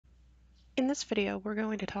In this video, we're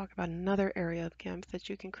going to talk about another area of GIMP that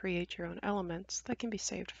you can create your own elements that can be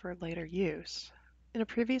saved for later use. In a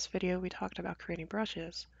previous video, we talked about creating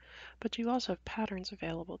brushes, but you also have patterns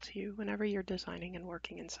available to you whenever you're designing and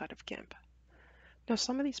working inside of GIMP. Now,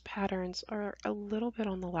 some of these patterns are a little bit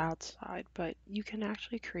on the loud side, but you can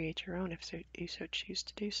actually create your own if you so choose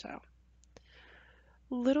to do so.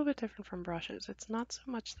 A little bit different from brushes. It's not so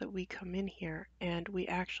much that we come in here and we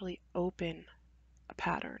actually open a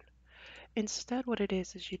pattern. Instead, what it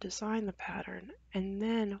is you design the pattern, and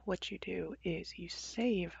then what you do is you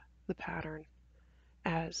save the pattern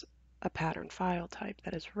as a pattern file type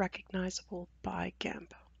that is recognizable by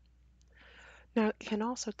GIMP. Now, it can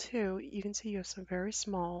also, too, you can see you have some very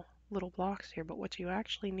small little blocks here, but what you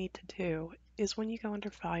actually need to do is when you go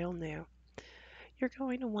under File, New, you're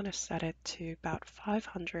going to want to set it to about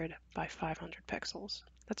 500 by 500 pixels.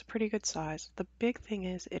 That's a pretty good size. The big thing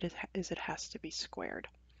is it has to be squared.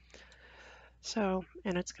 So,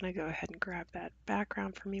 and it's going to go ahead and grab that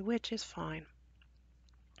background for me, which is fine.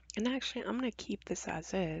 And actually, I'm going to keep this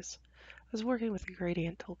as is. I was working with a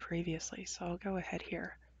gradient tool previously, so I'll go ahead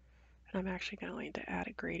here. And I'm actually going to add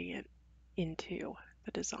a gradient into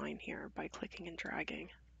the design here by clicking and dragging.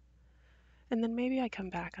 And then maybe I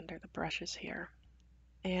come back under the brushes here.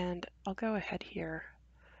 And I'll go ahead here.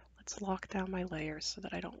 Let's lock down my layers so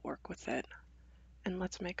that I don't work with it. And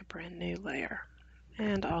let's make a brand new layer.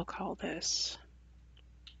 And I'll call this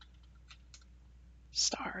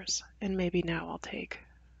stars. And maybe now I'll take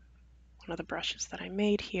one of the brushes that I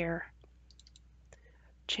made here,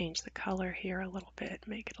 change the color here a little bit,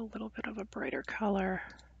 make it a little bit of a brighter color.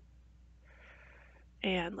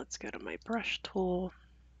 And let's go to my brush tool.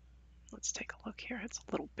 Let's take a look here. It's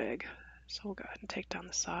a little big, so we'll go ahead and take down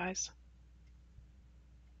the size.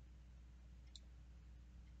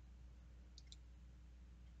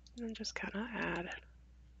 And then just kind of add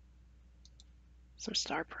some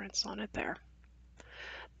star prints on it there.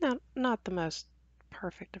 Now, not the most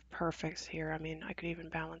perfect of perfects here. I mean, I could even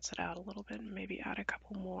balance it out a little bit and maybe add a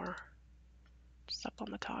couple more just up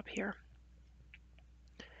on the top here.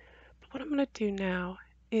 But what I'm going to do now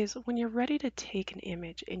is when you're ready to take an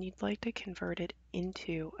image and you'd like to convert it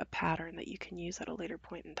into a pattern that you can use at a later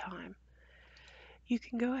point in time, you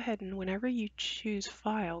can go ahead and whenever you choose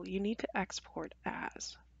File, you need to export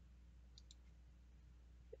as.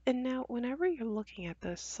 And now whenever you're looking at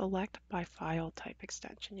the Select by File type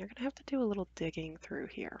extension, you're going to have to do a little digging through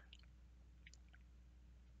here.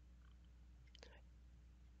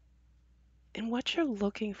 And what you're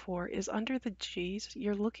looking for is under the G's,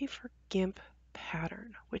 you're looking for GIMP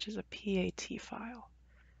pattern, which is a PAT file.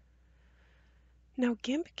 Now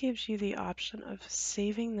GIMP gives you the option of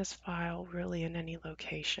saving this file really in any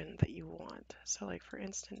location that you want. So like for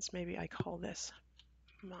instance, maybe I call this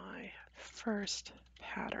my first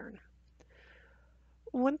pattern.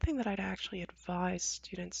 One thing that I'd actually advise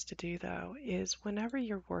students to do though is whenever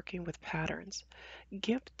you're working with patterns,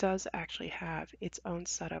 GIMP does actually have its own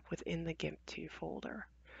setup within the GIMP2 folder,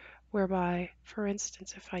 whereby, for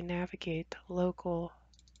instance, if I navigate to local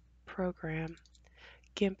program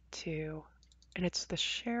GIMP2, and it's the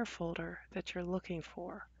share folder that you're looking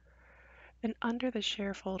for. And under the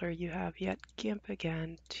share folder, you have yet GIMP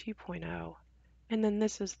again 2.0. And then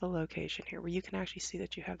this is the location here where you can actually see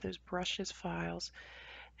that you have those brushes files,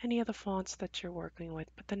 any of the fonts that you're working with,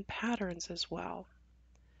 but then patterns as well.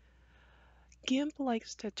 GIMP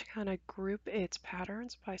likes to kind of group its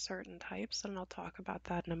patterns by certain types, and I'll talk about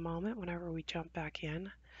that in a moment whenever we jump back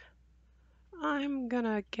in. I'm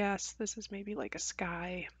gonna guess this is maybe like a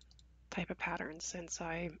sky type of pattern since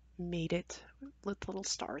I made it with little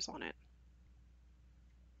stars on it.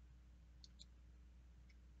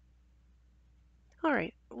 All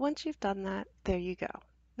right, once you've done that, there you go.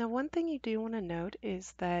 Now, one thing you do want to note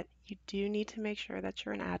is that you do need to make sure that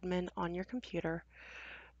you're an admin on your computer.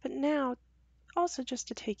 But now, also just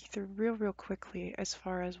to take you through real quickly as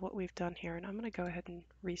far as what we've done here, and I'm going to go ahead and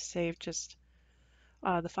resave just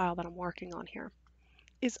the file that I'm working on here,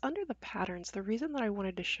 is under the patterns. The reason that I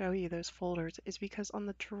wanted to show you those folders is because on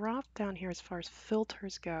the drop down here as far as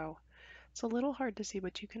filters go, it's a little hard to see,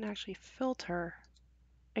 but you can actually filter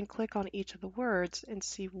and click on each of the words and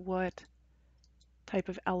see what type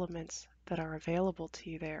of elements that are available to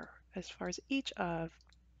you there as far as each of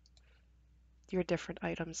your different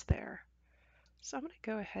items there. So I'm going to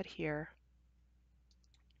go ahead here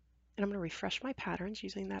and I'm going to refresh my patterns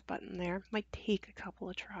using that button there. Might take a couple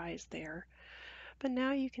of tries there, but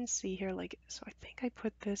now you can see here, like, so I think I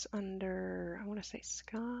put this under, I want to say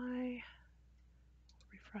sky.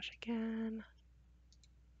 Refresh again.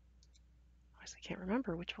 Honestly, I can't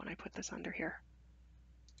remember which one I put this under here.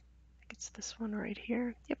 it's this one right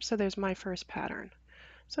here. Yep, so there's my first pattern.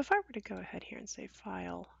 So if I were to go ahead here and say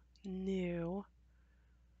File, New,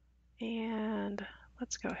 and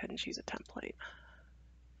let's go ahead and choose a template.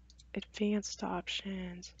 Advanced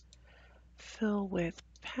options, fill with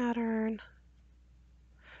pattern,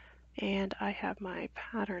 and I have my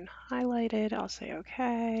pattern highlighted. I'll say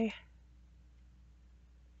OK,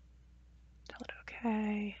 tell it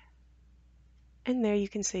OK, and there you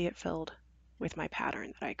can see it filled with my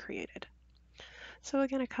pattern that I created. So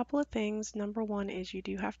again, a couple of things. Number one is you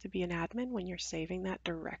do have to be an admin when you're saving that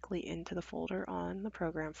directly into the folder on the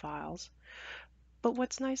program files. But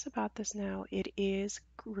what's nice about this now, it is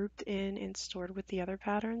grouped in and stored with the other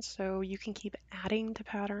patterns, so you can keep adding to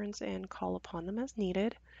patterns and call upon them as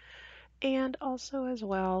needed. And also as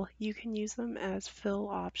well, you can use them as fill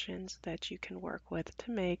options that you can work with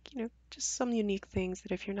to make, just some unique things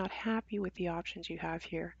that if you're not happy with the options you have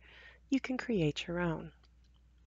here, you can create your own.